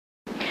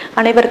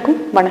அனைவருக்கும்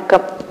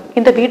வணக்கம்.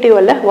 இந்த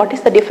வீடியோவில் what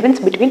is the difference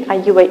between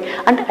IUI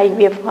and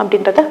IVF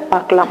அப்படின்றத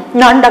பார்க்கலாம்.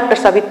 நான்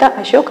டாக்டர் சவிதா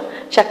அசோக்,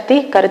 சக்தி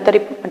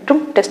கருத்தரிப்பு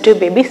மற்றும் டெஸ்ட்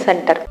டியூப் பேபி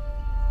சென்டர்.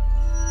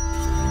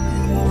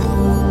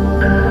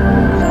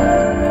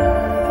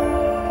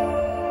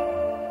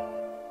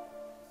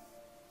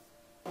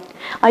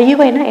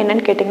 IUIனா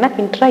என்னன்னு கேட்டிங்கன்னா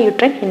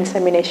இன்ட்ராயூட்ரைன்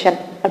இன்செமினேஷன்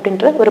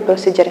அப்படின்ற ஒரு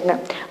ப்ரொசீஜருங்க.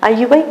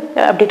 IUI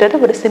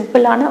அப்படின்றது ஒரு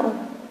சிம்பிளான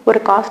ஒரு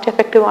காஸ்ட்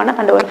எஃபெக்டிவான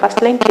அண்ட் ஒரு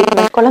ஃபர்ஸ்ட் லைன்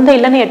ட்ரீட்மெண்ட். குழந்தை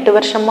இல்லைன்னு 8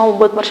 வருஷமா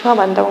 9 வருஷமா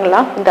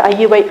வந்தவங்களாம் இந்த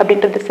IUI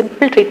அப்படின்றது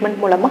சிம்பிள் ட்ரீட்மெண்ட்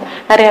மூலமாக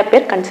நிறைய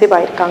பேர் கன்சீவ்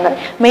ஆயிருக்காங்க.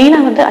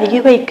 மெயினாக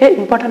IUIக்கு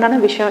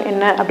இம்பார்ட்டண்டான விஷயம்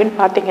என்ன அப்படின்னு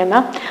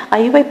பார்த்தீங்கன்னா,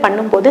 IUI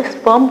பண்ணும்போது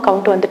ஸ்பெர்ம்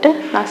கவுண்ட்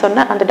நான்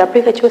சொன்ன அந்த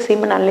WHO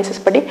சீமன்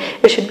அனலைசிஸ் படி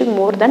it should be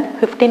more then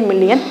 15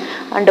 million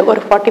and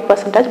ஒரு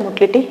 40%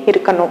 மொட்டிலிட்டி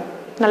இருக்கணும்.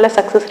 நல்ல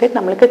சக்ஸஸ் ரேட்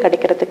நம்மளுக்கு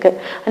கிடைக்கிறதுக்கு.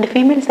 அண்ட்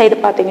ஃபீமேல் சைடு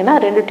பார்த்தீங்கன்னா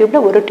 2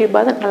 டியூப்பில் ஒரு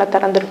டியூப்பாவது நல்லா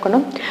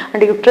திறந்துருக்கணும்.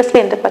 அண்ட் யூட்ரஸில்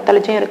எந்த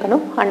பத்தாலஜியும்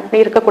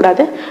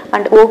இருக்கக்கூடாது.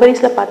 அண்ட்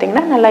ஓவரிஸில்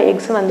பார்த்தீங்கன்னா நல்லா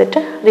எக்ஸ்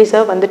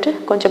ரிசர்வ்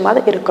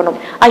கொஞ்சமாவது இருக்கணும்.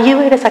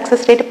 IUIயோட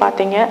சக்ஸஸ் ரேட்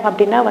பார்த்தீங்க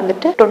அப்படின்னா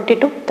 20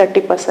 to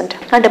 30%.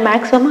 அண்ட்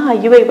மேக்ஸிமம்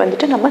IUI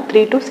நம்ம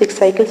 3 to 6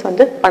 சைக்கிள்ஸ்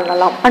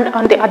பண்ணலாம். And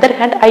on the other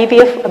hand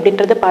IVF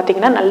அப்படின்றது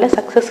பார்த்தீங்கன்னா நல்ல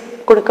சக்ஸஸ்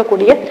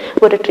கொடுக்கக்கூடிய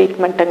ஒரு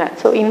ட்ரீட்மெண்ட்டுங்க.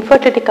 ஸோ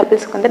இன்ஃபர்டிலிட்டி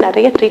கப்பிள்ஸ்க்கு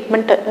நிறைய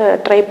ட்ரீட்மெண்ட்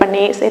ட்ரை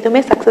பண்ணி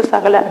எதுவுமே சக்ஸஸ்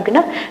ஆகலை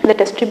அப்படின்னா இந்த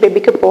டெஸ்ட் டியூப்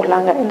பேபிக்கு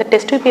போகலாங்க. இந்த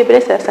டெஸ்ட் டியூப்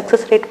பேபியில்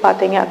சக்ஸஸ் ரேட்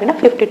பார்த்தீங்க அப்படின்னா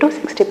 50 to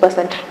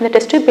 60%. இந்த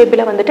டெஸ்ட் டியூப்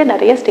பேபியில்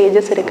நிறைய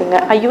ஸ்டேஜஸ் இருக்குங்க.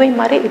 IUI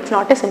மாதிரி இட்ஸ்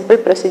நாட் எ சிம்பிள்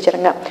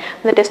ப்ரொசீஜருங்க.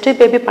 இந்த டெஸ்ட் டியூப்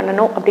பேபி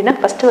பண்ணணும் அப்படின்னா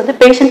ஃபஸ்ட்டு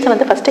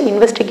பேஷண்ட்ஸை ஃபஸ்ட்டு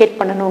இன்வெஸ்டிகேட்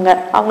பண்ணணுங்க.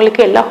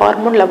 அவங்களுக்கு எல்லா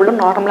ஹார்மோன் லெவலும்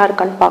நார்மலாக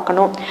இருக்கான்னு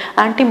பார்க்கணும்.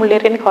 ஆன்டி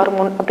முல்லேரியன்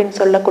ஹார்மோன் அப்படின்னு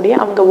சொல்லக்கூடிய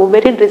அவங்க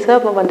ஒவ்வொரு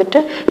ரிசர்வை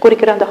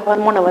குறிக்கிற அந்த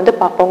ஹார்மோனை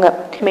பார்ப்போங்க.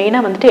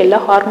 மெயினாக எல்லா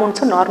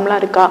ஹார்மோன்ஸும்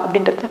நார்மலாக இருக்கா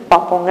அப்படின்றத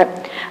பார்ப்போங்க.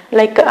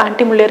 Like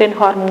anti Mullerian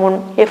hormone,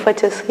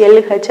 FHS,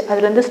 LH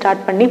அதுலேருந்து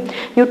ஸ்டார்ட் பண்ணி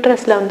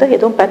யூட்ரஸில்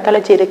எதுவும்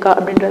பெத்தாலஜி இருக்கா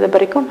அப்படின்றது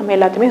வரைக்கும் நம்ம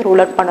எல்லாத்தையுமே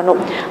ரூல் அவுட் பண்ணணும்.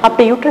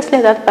 அப்படி யூட்ரஸில்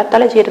ஏதாவது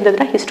பெத்தாலஜி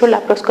இருந்ததுன்னா ஹிஸ்டோ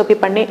லாப்ரோஸ்கோபி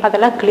பண்ணி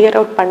அதெல்லாம் கிளியர்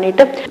அவுட்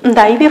பண்ணிவிட்டு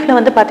இந்த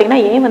IVFல பார்த்தீங்கன்னா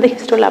ஏன்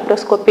ஹிஸ்டோ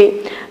லாப்ரோஸ்கோபி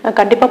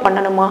கண்டிப்பாக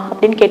பண்ணணுமா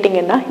அப்படின்னு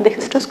கேட்டிங்கன்னா, இந்த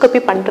ஹிஸ்டோஸ்கோபி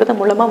பண்ணுறது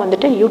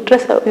மூலமாக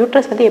யூட்ரஸ்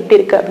எப்படி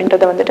இருக்குது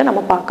அப்படின்றத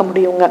நம்ம பார்க்க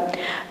முடியுங்க.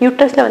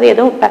 யூட்ரஸில்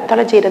எதுவும்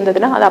பெத்தாலஜி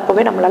இருந்ததுன்னா அதை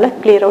அப்போவே நம்மளால்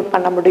கிளியர் அவுட்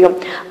பண்ண முடியும்.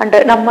 அண்ட்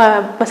நம்ம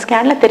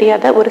ஸ்கேனில்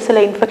தெரியாத ஒரு சில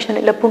இன்ஃபெக்ஷன்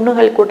இல்லை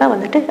புண்ணுகள் கூட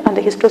அந்த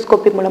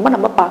ஹிஸ்டோஸ்கோபி மூலமாக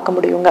நம்ம பார்க்க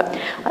முடியுங்க.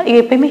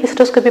 எப்பயுமே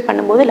ஹிஸ்டோஸ்கோபி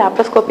பண்ணும்போது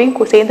லேப்ரோஸ்கோப்பியும்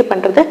சேர்ந்து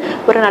பண்ணுறது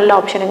ஒரு நல்ல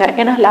ஆப்ஷனுங்க.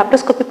 ஏன்னா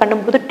லேப்ரோஸ்கோப்பி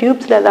பண்ணும்போது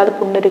டியூப்ஸில் ஏதாவது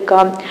புண்ணு இருக்கா,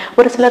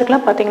 ஒரு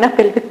சிலருக்குலாம் பார்த்தீங்கன்னா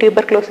பெல்விக்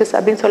டியூபர்குலோசிஸ்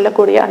அப்படின்னு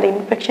சொல்லக்கூடிய அந்த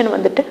இன்ஃபெக்ஷன்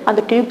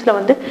அந்த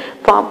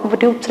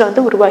டியூப்ஸில்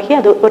உருவாகி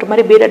அது ஒரு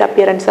மாதிரி பீடட்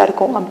அப்பியரன்ஸாக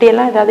இருக்கும்.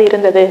 அப்படியெல்லாம் ஏதாவது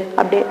இருந்தது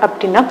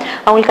அப்படின்னா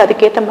அவங்களுக்கு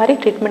அதுக்கேற்ற மாதிரி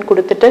ட்ரீட்மெண்ட்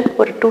கொடுத்துட்டு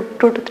ஒரு 2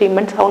 to 3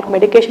 months அவங்களுக்கு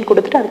மெடிக்கேஷன்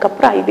கொடுத்துட்டு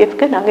அதுக்கப்புறம்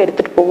IVFக்கு நாங்கள்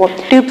எடுத்துகிட்டு போவோம்.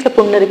 டியூப்ஸில்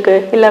புண்ணு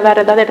இருக்குது இல்லை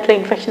வேறு ஏதாவது இடத்துல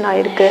இன்ஃபெக்ஷன்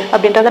ஆகிருக்கு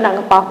அப்படின்றத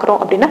நாங்கள் பார்க்குறோம்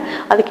அப்படின்னா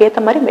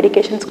அதுக்கேற்ற மாதிரி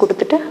மெடிக்கேஷன்ஸ்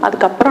கொடுத்துட்டு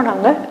அதுக்கப்புறம்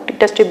நாங்கள்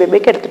டெஸ்ட் டியூப்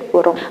பேபிக்கு எடுத்துகிட்டு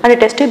போகிறோம். அந்த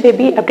டெஸ்ட் டியூப்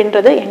பேபி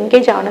அப்படின்றது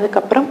என்கேஜ்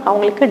ஆனதுக்கப்புறம்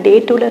அவங்களுக்கு Day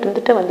 2ல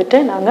இருந்துட்டு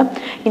நாங்கள்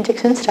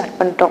இன்ஜெக்ஷன் ஸ்டார்ட்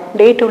பண்ணுறோம்.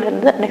 Day 2ல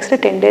இருந்து நெக்ஸ்ட்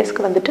 10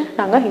 daysக்கு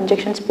நாங்கள்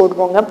இன்ஜெக்ஷன்ஸ்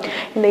போடுவோங்க.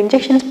 இந்த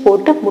இன்ஜெக்ஷன்ஸ்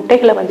போட்டு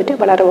முட்டைகளை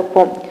வளர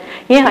வைப்போம்.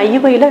 ஏன்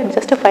IUIயில்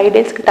ஜஸ்ட் 5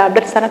 daysக்கு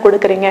டேப்லெட்ஸ் தானே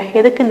கொடுக்குறீங்க,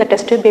 எதுக்கு இந்த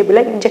டெஸ்ட் டியூப்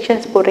பேபியில்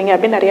இன்ஜெக்ஷன்ஸ் போடுறீங்க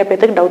அப்படின்னு நிறைய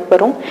பேருக்கு டவுட்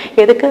வரும்.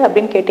 எதுக்கு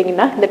அப்படின்னு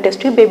கேட்டிங்கன்னா, இந்த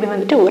டெஸ்ட் டியூப்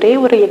பேபி ஒரே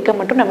ஒரு எக்கை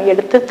மட்டும் நம்ம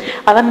எடுத்து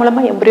அதன்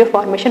மூலமாக எம்ப்ரியோ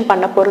ஃபார்மேஷன்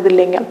பண்ண போகிறது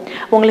இல்லைங்க.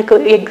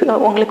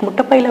 உங்களுக்கு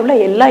முட்டைப்பையில் உள்ள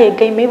எல்லா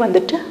எக்கையுமே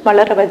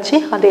வளர வச்சு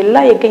அந்த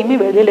எல்லா எக்கையுமே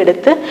வெளியில்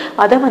எடுத்து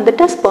அதை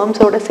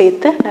ஸ்பெர்ம்ஸோட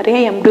சேர்த்து நிறைய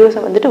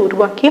எம்ப்ரியோஸை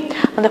உருவாக்கி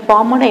அந்த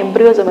ஃபார்மான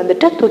எம்ப்ரியோஸை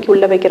தூக்கி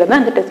உள்ள வைக்கிறது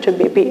தான் அந்த டெஸ்ட் டியூப்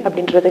பேபி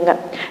அப்படின்றதுங்க.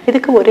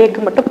 இதுக்கு ஒரு எக்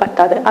மட்டும்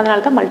பத்தாது. அதனால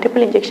தான்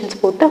மல்டிபிள் இன்ஜெக்ஷன்ஸ்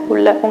போட்டு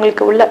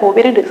உங்களுக்கு உள்ள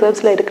ஓவேரியன்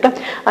ரிசர்வ்ஸில் இருக்கிற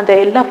அந்த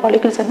எல்லா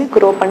ஃபாலிகல்ஸுமே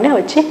க்ரோ பண்ணி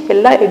வச்சு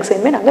எல்லா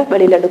எக்ஸையுமே நாங்கள்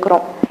வெளியில்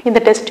எடுக்கிறோம்.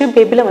 இந்த டெஸ்ட் டியூப்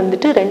பேபியில்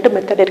 2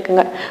 மெத்தட்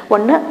இருக்குங்க.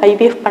 ஒன்று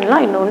IVF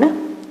பண்ணலாம், இன்னொன்று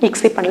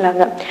ICSI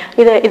பண்ணலாங்க.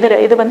 இது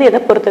எதை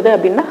பொறுத்தது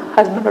அப்படின்னா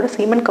ஹஸ்பண்டோட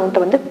சீமன்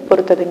கவுண்ட்டை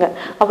பொறுத்ததுங்க.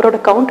 அவரோட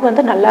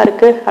கவுண்ட் நல்லா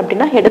இருக்குது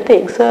அப்படின்னா எடுத்த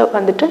எக்ஸை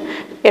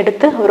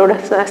எடுத்து அவரோட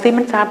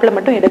சீமன் சாம்பிளை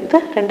மட்டும் எடுத்து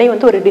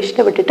ரெண்டையும் ஒரு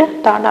டிஷ்ஷில் விட்டுட்டு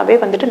தானாகவே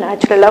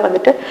நேச்சுரலாக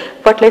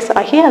ஃபர்டிலைஸ்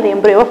ஆகி அது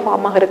எம்ப்ரியோவாக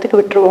ஃபார்ம் ஆகிறதுக்கு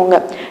விட்டுருவோங்க.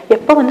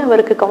 எப்போ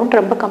அவருக்கு கவுண்ட்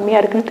ரொம்ப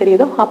கம்மியாக இருக்குன்னு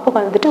தெரியுதோ அப்போ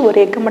ஒரு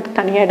எக்கை மட்டும்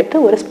தனியாக எடுத்து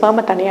ஒரு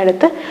ஸ்பெர்மை தனியாக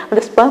எடுத்து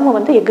அந்த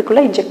ஸ்பெர்மை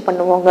எக்குக்குள்ளே இன்ஜெக்ட்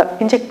பண்ணுவாங்க.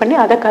 இன்ஜெக்ட் பண்ணி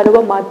அதை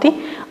கருவை மாற்றி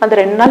அந்த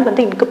 2 நாள்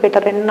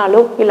இன்குபேட்டர் 2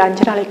 நாளோ இல்லை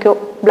 5 நாளைக்கோ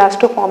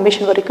பிளாஸ்டோ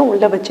ஃபார்மேஷன் வரைக்கும்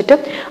உள்ளே வச்சுட்டு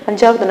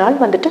 5ஆவது நாள்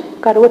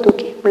கருவை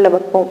தூக்கி உள்ளே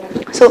வைப்போம்.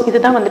 ஸோ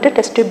இதுதான்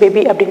டெஸ்ட் டியூப்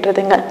பேபி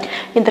அப்படின்றதுங்க.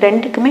 இந்த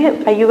ரெண்டுக்குமே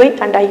IUI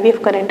அண்ட்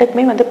IVFக்கு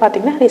ரெண்டுக்குமே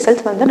பார்த்தீங்கன்னா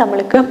ரிசல்ட்ஸ்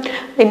நம்மளுக்கு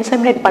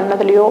இன்செமினேட்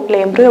பண்ணதுலையோ இல்லை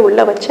எம்ப்ரியோ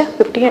உள்ளே வச்ச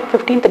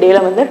 15th டேல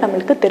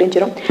நம்மளுக்கு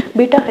தெரிஞ்சிடும்.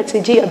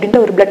 β-HCG அப்படின்ற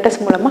ஒரு பிளட்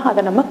டெஸ்ட் மூலமாக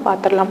அதை நம்ம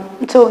பார்த்துடலாம்.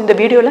 ஸோ இந்த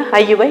வீடியோவில்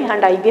IUI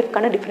அண்ட்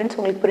IVFக்கான டிஃப்ரென்ஸ்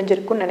உங்களுக்கு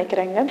புரிஞ்சிருக்கும்னு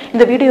நினைக்கிறேங்க.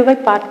 இந்த வீடியோவை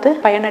பார்த்து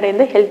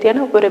பயனடைந்து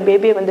ஹெல்த்தியான ஒரு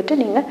பேபியை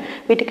நீங்கள்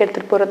வீட்டுக்கு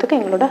எடுத்துகிட்டு போகிறதுக்கு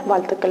எங்களோட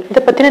வாழ்த்துக்கள்.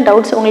 இதை பற்றின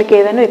டவுட்ஸ் உங்களுக்கு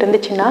ஏதேனும்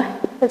இருந்துச்சுன்னா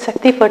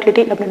சக்தி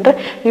ஃபர்டிலிட்டி அப்படின்ற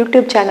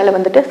யூடியூப் சேனலை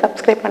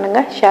சப்ஸ்கிரைப்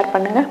பண்ணுங்கள், ஷேர்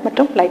பண்ணுங்கள்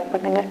மற்றும் லைக்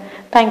பண்ணுங்கள்.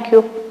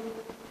 தேங்க்யூ.